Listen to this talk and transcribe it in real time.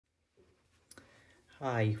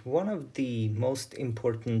Hi, one of the most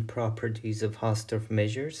important properties of Hausdorff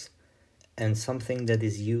measures, and something that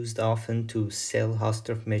is used often to sell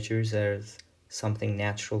Hausdorff measures as something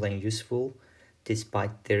natural and useful,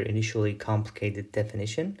 despite their initially complicated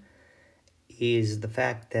definition, is the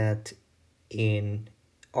fact that in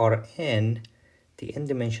Rn, the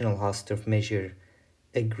n-dimensional Hausdorff measure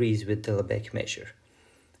agrees with the Lebesgue measure.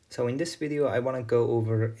 So in this video, I want to go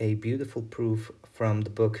over a beautiful proof from the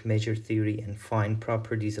book Measure Theory and Fine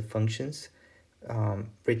Properties of Functions,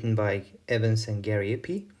 written by Evans and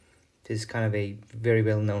Gariepy. This is kind of a very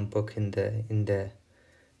well-known book in the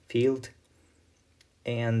field.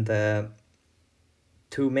 And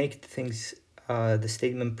to make things, the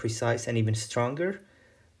statement precise and even stronger,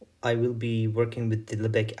 I will be working with the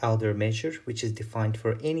Lebesgue outer measure, which is defined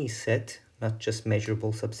for any set, not just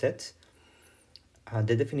measurable subsets.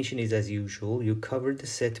 The definition is as usual. You cover the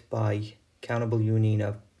set by countable union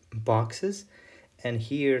of boxes, and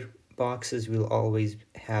here boxes will always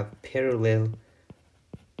have parallel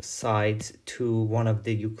sides to one of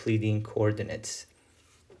the Euclidean coordinates.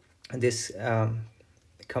 And this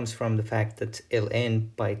comes from the fact that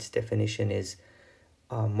Ln by its definition is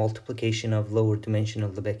multiplication of lower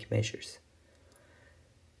dimensional Lebesgue measures.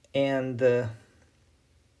 And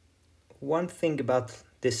one thing about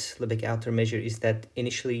this Lebesgue outer measure is that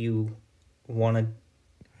initially you wanted,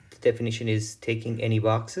 the definition is taking any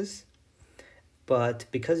boxes, but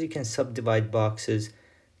because you can subdivide boxes,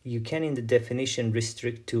 you can in the definition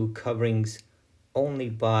restrict to coverings only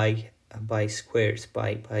by squares,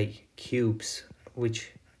 by cubes,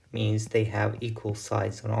 which means they have equal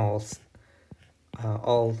sides on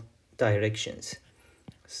all directions.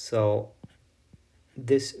 So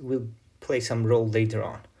this will play some role later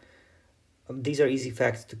on. These are easy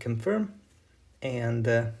facts to confirm, and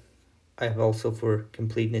I have also, for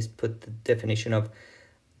completeness, put the definition of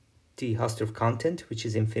the Hausdorff content, which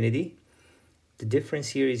is infinity. The difference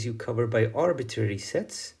here is you cover by arbitrary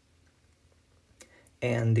sets,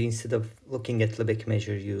 and instead of looking at Lebesgue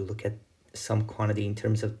measure, you look at some quantity in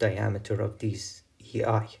terms of diameter of these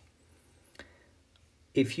EI.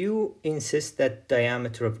 If you insist that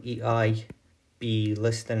diameter of EI be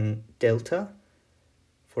less than delta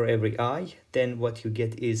for every I, then what you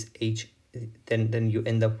get is H, then you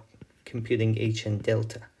end up computing H and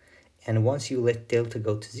delta. And once you let delta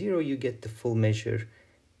go to 0, you get the full measure,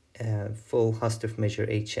 full Hausdorff measure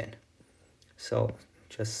Hn. So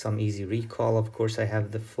just some easy recall. Of course, I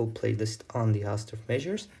have the full playlist on the Hausdorff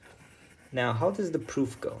measures. Now, how does the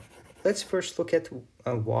proof go? Let's first look at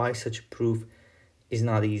why such a proof is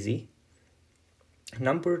not easy.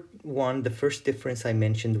 Number one, the first difference I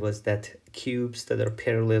mentioned was that cubes that are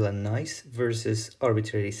parallel and nice versus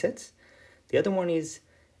arbitrary sets. The other one is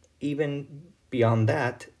even beyond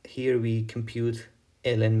that. Here we compute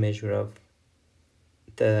Ln measure of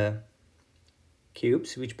the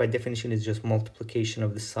cubes, which by definition is just multiplication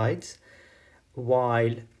of the sides,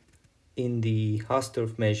 while in the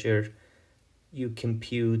Hausdorff measure you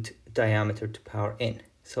compute diameter to power n.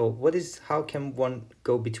 So how can one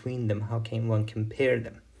go between them? How can one compare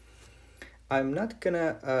them? I'm not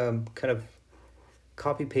gonna kind of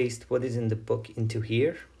copy paste what is in the book into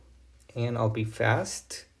here, and I'll be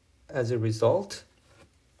fast as a result.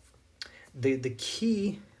 The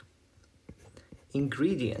key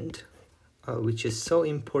ingredient, which is so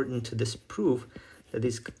important to this proof, that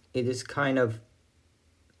it is kind of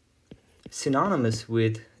synonymous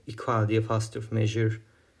with equality of Hausdorff measure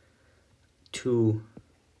to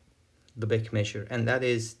Lebesgue measure, and that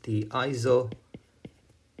is the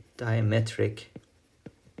isodiametric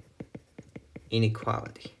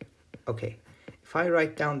inequality. Okay, if I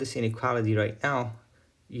write down this inequality right now,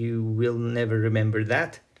 you will never remember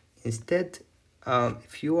that. Instead,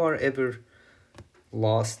 if you are ever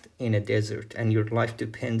lost in a desert and your life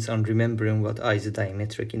depends on remembering what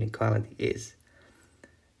isodiametric inequality is,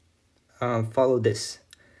 follow this.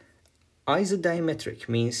 Isodiametric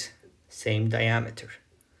means same diameter.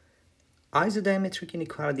 Isodiametric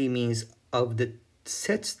inequality means of the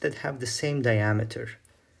sets that have the same diameter,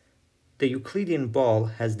 the Euclidean ball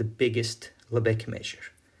has the biggest Lebesgue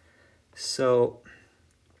measure. So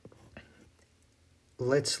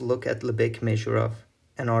let's look at Lebesgue measure of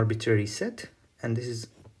an arbitrary set, and this is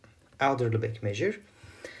outer Lebesgue measure.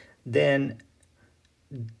 Then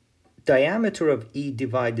diameter of E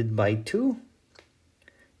divided by 2,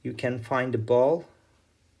 you can find the ball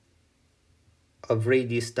of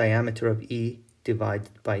radius diameter of E divided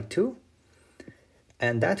by 2,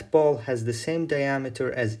 and that ball has the same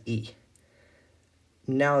diameter as E.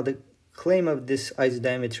 Now the claim of this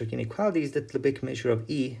isodiametric inequality is that Lebesgue measure of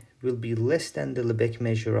E will be less than the Lebesgue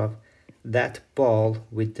measure of that ball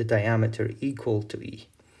with the diameter equal to E.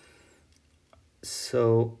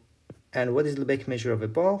 So, and what is the Lebesgue measure of a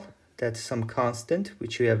ball? That's some constant,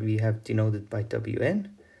 which we have denoted by Wn,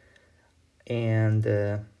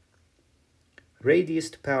 and radius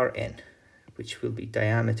to power n, which will be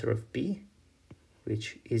diameter of B,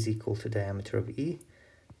 which is equal to diameter of E,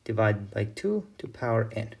 divided by 2 to power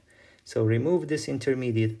n. So remove this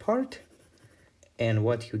intermediate part, and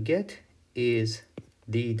what you get is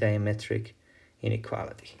the diametric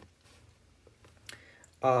inequality.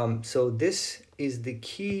 So this is the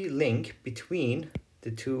key link between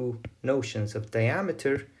the two notions of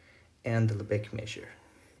diameter and the Lebesgue measure.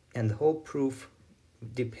 And the whole proof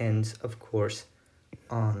depends, of course,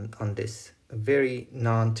 on this very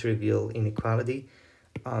non-trivial inequality.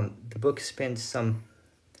 The book spends some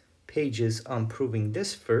pages on proving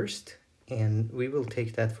this first, and we will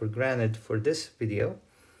take that for granted for this video.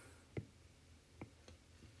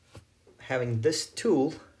 Having this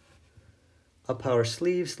tool up our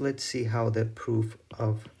sleeves, let's see how the proof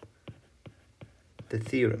of the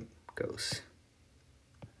theorem goes.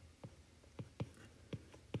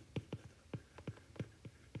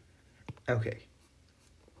 Okay.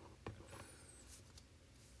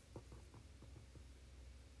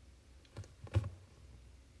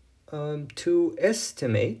 To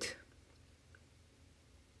estimate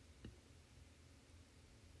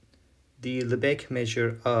the Lebesgue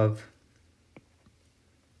measure of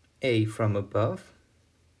A from above,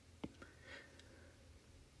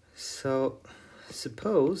 so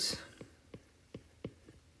suppose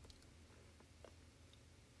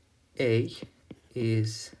A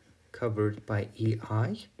is covered by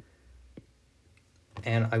EI,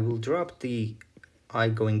 and I will drop the I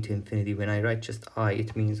going to infinity. When I write just I,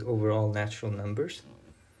 it means overall natural numbers.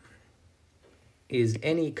 Is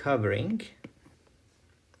any covering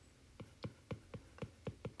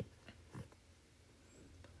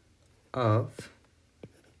of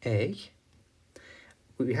A.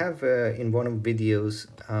 We have in one of videos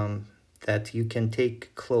that you can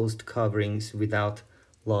take closed coverings without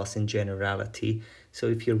loss in generality. So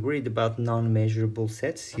if you're worried about non-measurable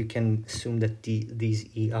sets, you can assume that these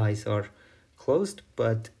EIs are closed,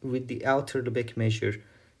 but with the outer Lebesgue measure,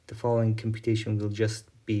 the following computation will just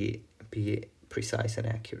be precise and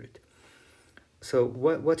accurate. So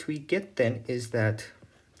what we get then is that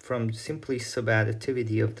from simply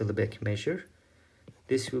subadditivity of the Lebesgue measure,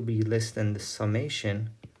 this will be less than the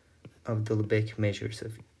summation of the Lebesgue measures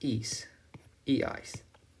of EIs.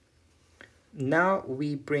 Now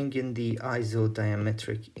we bring in the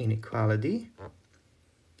isodiametric inequality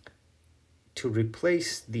to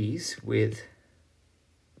replace these with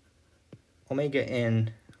omega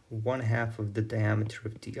n 1/2 of the diameter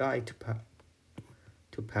of di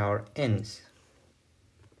to power n's.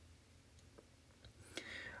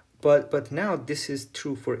 But now this is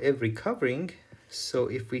true for every covering. So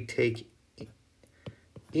if we take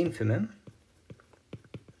infimum,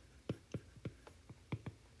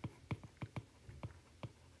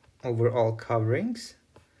 over all coverings,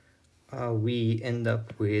 we end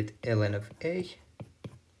up with ln of A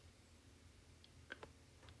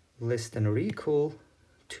less than or equal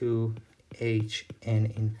to hn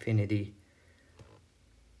infinity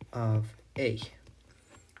of A.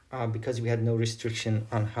 Because we had no restriction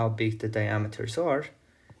on how big the diameters are,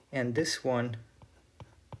 and this one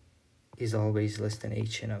is always less than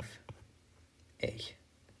hn of A.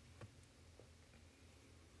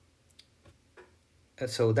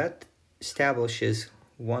 So that establishes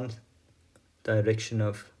one direction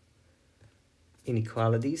of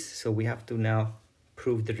inequalities, so we have to now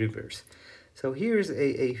prove the reverse. So here's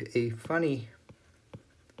a funny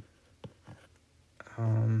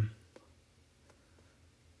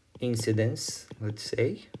incidence, let's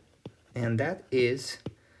say, and that is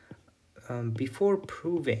before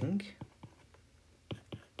proving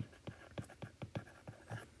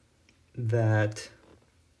that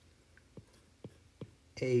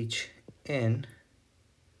hn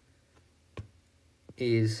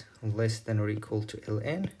is less than or equal to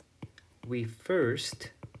ln, we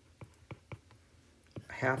first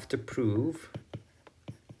have to prove,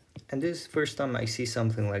 and this is the first time I see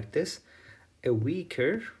something like this, a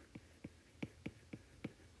weaker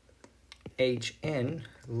hn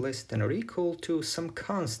less than or equal to some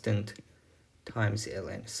constant times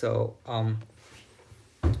ln. So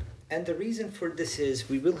and the reason for this is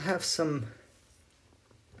we will have some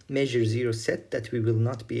measure zero set that we will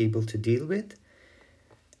not be able to deal with,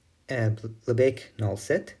 Lebesgue null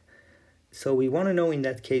set. So we want to know in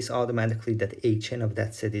that case automatically that hn of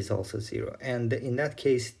that set is also 0. And in that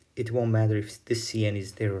case, it won't matter if this Cn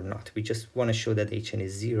is there or not. We just want to show that hn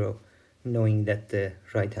is 0 knowing that the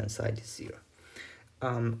right-hand side is 0.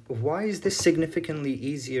 Why is this significantly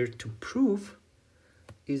easier to prove?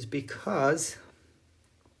 Is because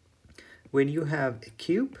when you have a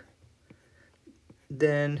cube,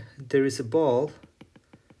 then there is a ball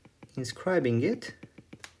inscribing it,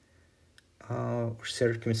 or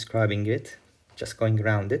circumscribing it, just going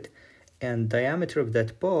around it, and diameter of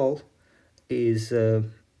that ball is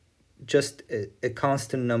just a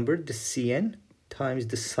constant number, the Cn, times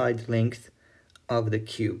the side length of the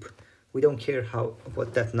cube. We don't care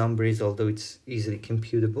what that number is, although it's easily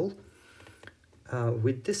computable.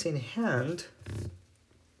 With this in hand,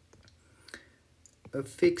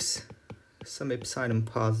 fix some epsilon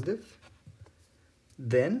positive.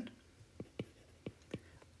 Then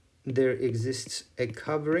there exists a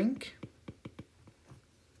covering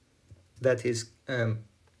that is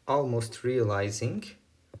almost realizing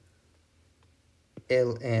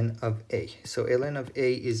ln of a. So ln of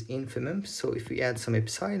a is infimum, so if we add some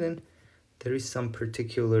epsilon, there is some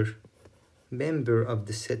particular member of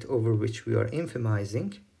the set over which we are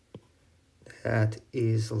infimizing that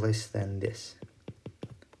is less than this.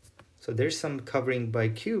 So there's some covering by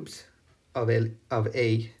cubes of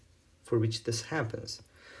a for which this happens.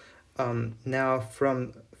 Now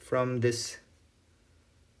from this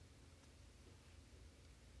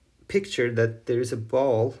picture that there is a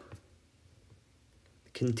ball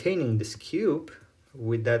containing this cube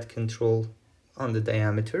with that control on the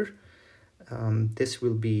diameter, this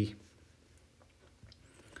will be,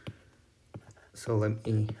 so let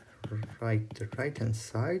me write the right hand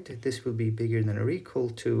side, this will be bigger than or equal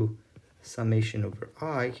to summation over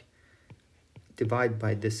I divided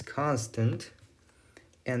by this constant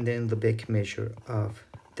and then the Lebesgue measure of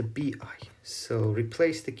the BI. So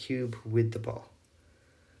replace the cube with the ball.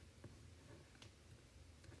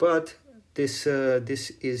 But this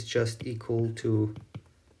is just equal to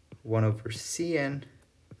 1 over Cn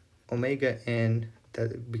omega n,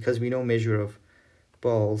 that because we know measure of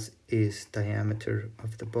balls is diameter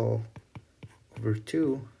of the ball over 2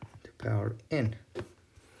 to the power n.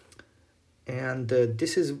 And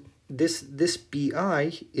this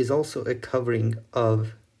BI is also a covering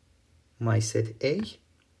of my set A,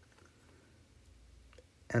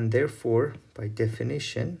 and therefore by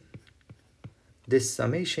definition this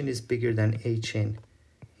summation is bigger than Hn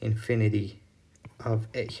infinity of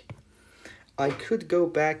A. I could go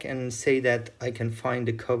back and say that I can find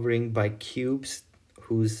the covering by cubes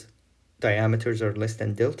whose diameters are less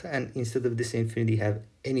than delta, and instead of this infinity have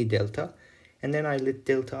any delta, and then I let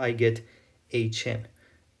delta I get Hn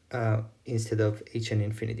instead of Hn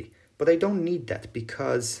infinity. But I don't need that,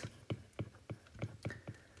 because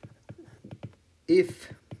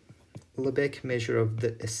if Lebesgue measure of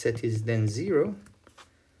the set is then 0,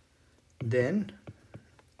 then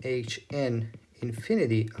Hn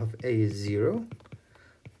infinity of A is 0.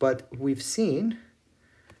 But we've seen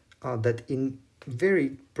that in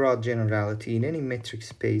very broad generality, in any metric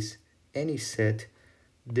space, any set,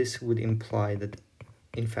 this would imply that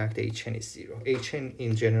in fact Hn is 0. Hn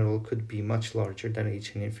in general could be much larger than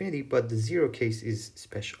Hn infinity, but the 0 case is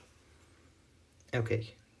special.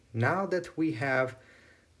 Okay, now that we have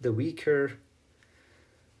the weaker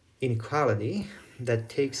inequality that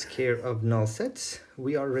takes care of null sets,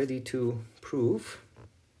 we are ready to prove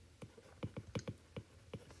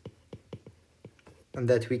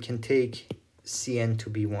that we can take Cn to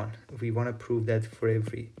be 1. We want to prove that for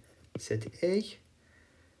every set A,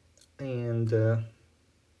 and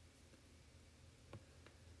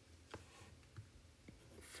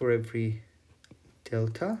for every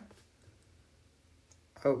delta.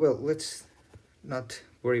 Well, let's not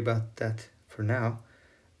worry about that for now.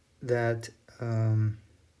 That Hn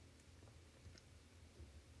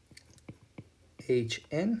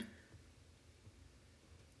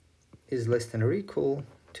is less than or equal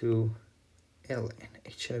to ln.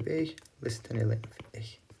 Hn of A less than ln of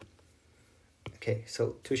A. Okay,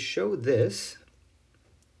 so to show this,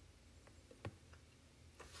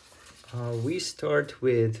 we start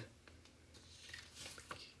with,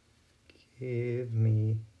 give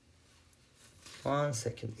me 1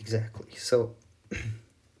 second exactly. So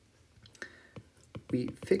we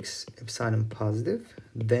fix epsilon positive,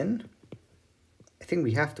 then I think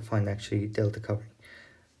we have to find actually delta covering.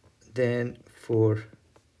 Then for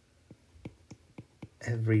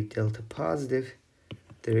every delta positive,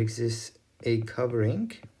 there exists a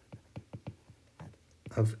covering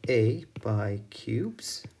of A by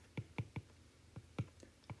cubes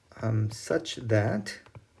such that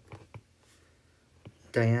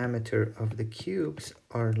diameter of the cubes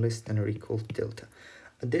are less than or equal to delta.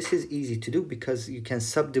 This is easy to do because you can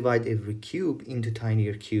subdivide every cube into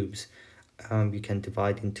tinier cubes. You can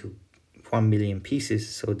divide into 1 million pieces,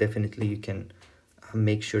 so definitely you can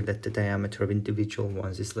make sure that the diameter of individual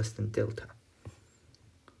ones is less than delta.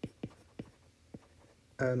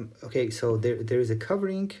 Okay, so there is a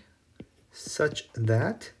covering such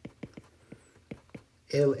that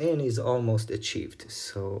ln is almost achieved.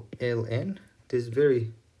 So ln, this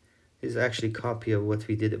is actually a copy of what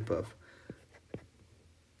we did above.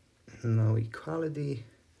 No equality,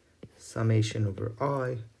 summation over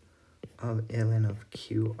I of ln of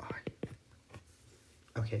qi.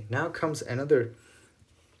 Okay, now comes another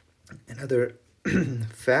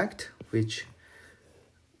fact which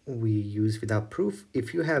we use without proof.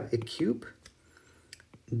 If you have a cube,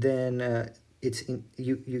 then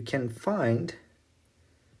you can find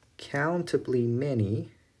countably many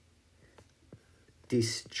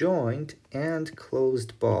disjoint and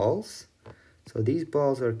closed balls. So these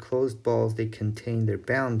balls are closed balls, they contain their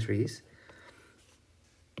boundaries.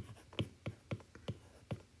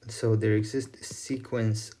 So there exists a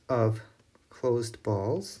sequence of closed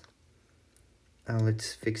balls.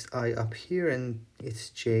 Let's fix I up here, and it's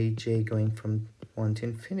j going from 1 to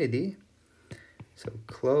infinity. So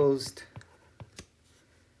closed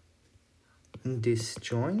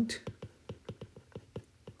disjoint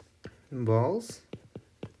balls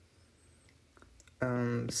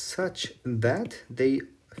such that they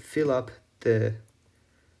fill up the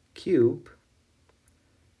cube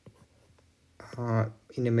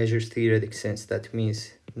in a measures theoretic sense. That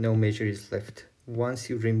means no measure is left. Once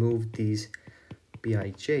you remove these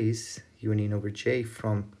bij's, union over j,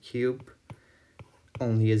 from cube,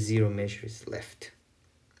 only a zero measure is left.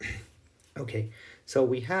 Okay, so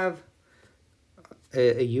we have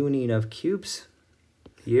a union of cubes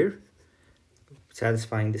here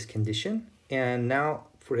satisfying this condition, and now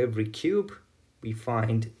for every cube we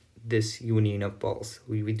find this union of balls.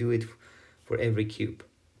 We do it for every cube.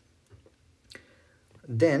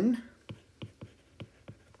 Then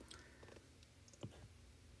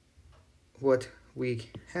what we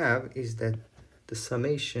have is that the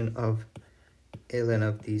summation of ln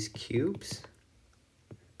of these cubes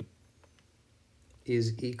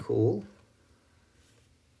is equal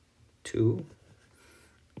to,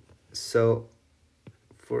 so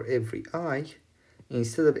for every I,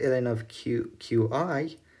 instead of ln of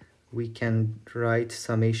qi, we can write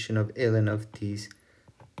summation of ln of these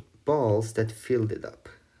balls that filled it up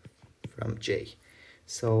from j.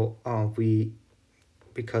 So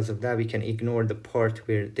because of that, we can ignore the part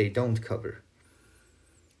where they don't cover.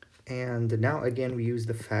 And now again we use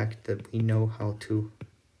the fact that we know how to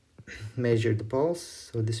measure the balls.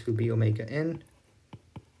 So this will be omega n,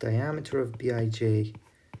 diameter of bij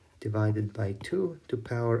divided by 2 to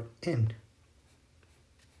power n.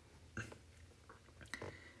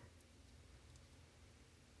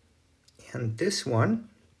 And this one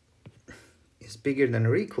is bigger than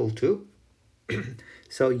or equal to,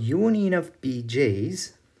 so union of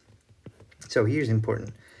bij's, so here's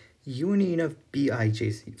important, union of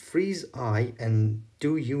bij's, freeze I and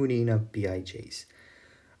do union of bij's,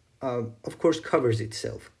 of course covers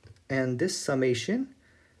itself. And this summation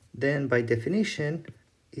then by definition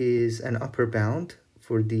is an upper bound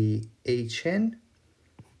for the hn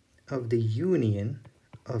of the union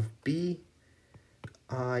of bij's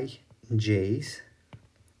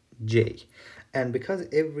j. And because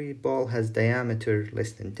every ball has diameter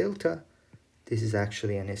less than delta, this is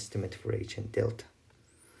actually an estimate for hn delta.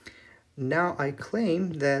 Now I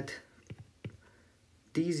claim that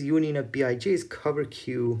these union of bij's cover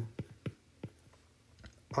qi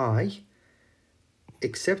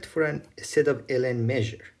except for a set of ln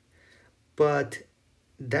measure. But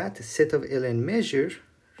that set of ln measure,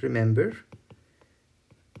 remember,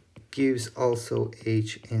 gives also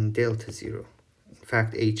hn delta 0. In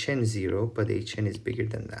fact, hn 0, but hn is bigger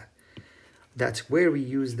than that. That's where we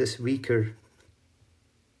use this weaker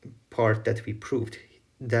part that we proved.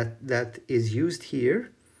 That is used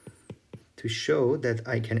here to show that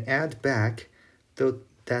I can add back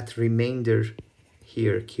that remainder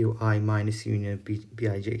here, qi minus union of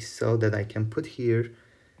bij, so that I can put here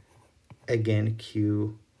again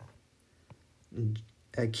qi,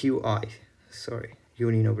 sorry,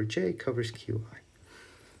 union over j covers qi.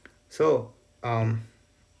 So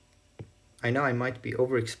I know I might be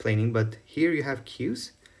over explaining, but here you have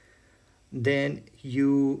q's, then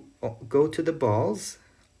you go to the balls,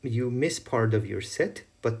 you miss part of your set,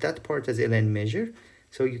 but that part has ln measure,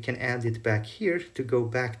 so you can add it back here to go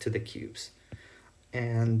back to the cubes.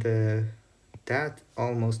 And that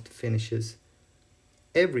almost finishes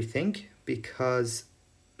everything, because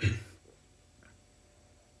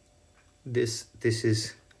this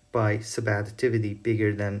is by subadditivity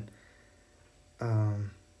bigger than hn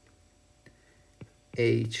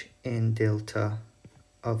and delta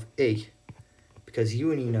of A, because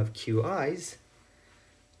union of QIs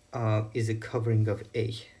is a covering of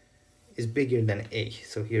A, is bigger than A.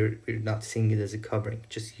 So here we're not seeing it as a covering,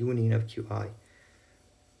 just union of QI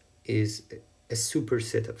is a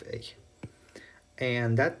superset of A.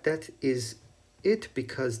 And that is it,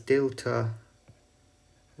 because delta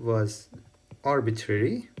was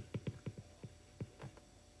arbitrary.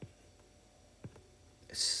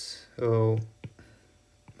 So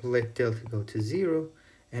let delta go to 0,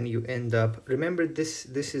 and you end up, remember this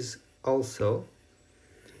is also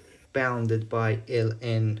bounded by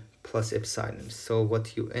ln plus epsilon. So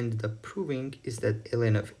what you ended up proving is that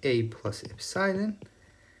ln of A plus epsilon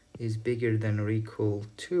is bigger than or equal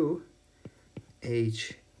to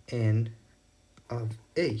hn of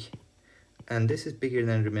A. And this is bigger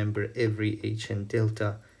than, remember, every hn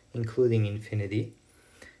delta, including infinity.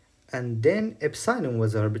 And then epsilon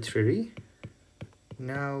was arbitrary.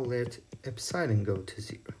 Now let epsilon go to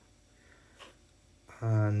 0.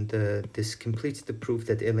 And this completes the proof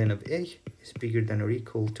that ln of A is bigger than or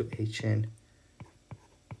equal to hn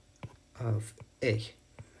of A.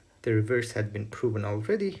 The reverse had been proven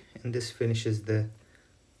already, and this finishes the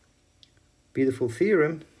beautiful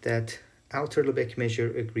theorem that outer Lebesgue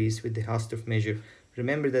measure agrees with the Hausdorff measure.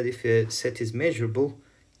 Remember that if a set is measurable,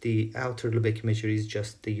 the outer Lebesgue measure is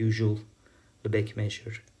just the usual Lebesgue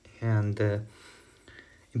measure. And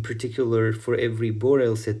in particular, for every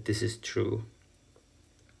Borel set, this is true.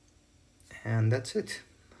 And that's it.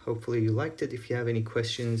 Hopefully you liked it. If you have any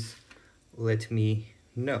questions, let me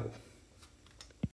know.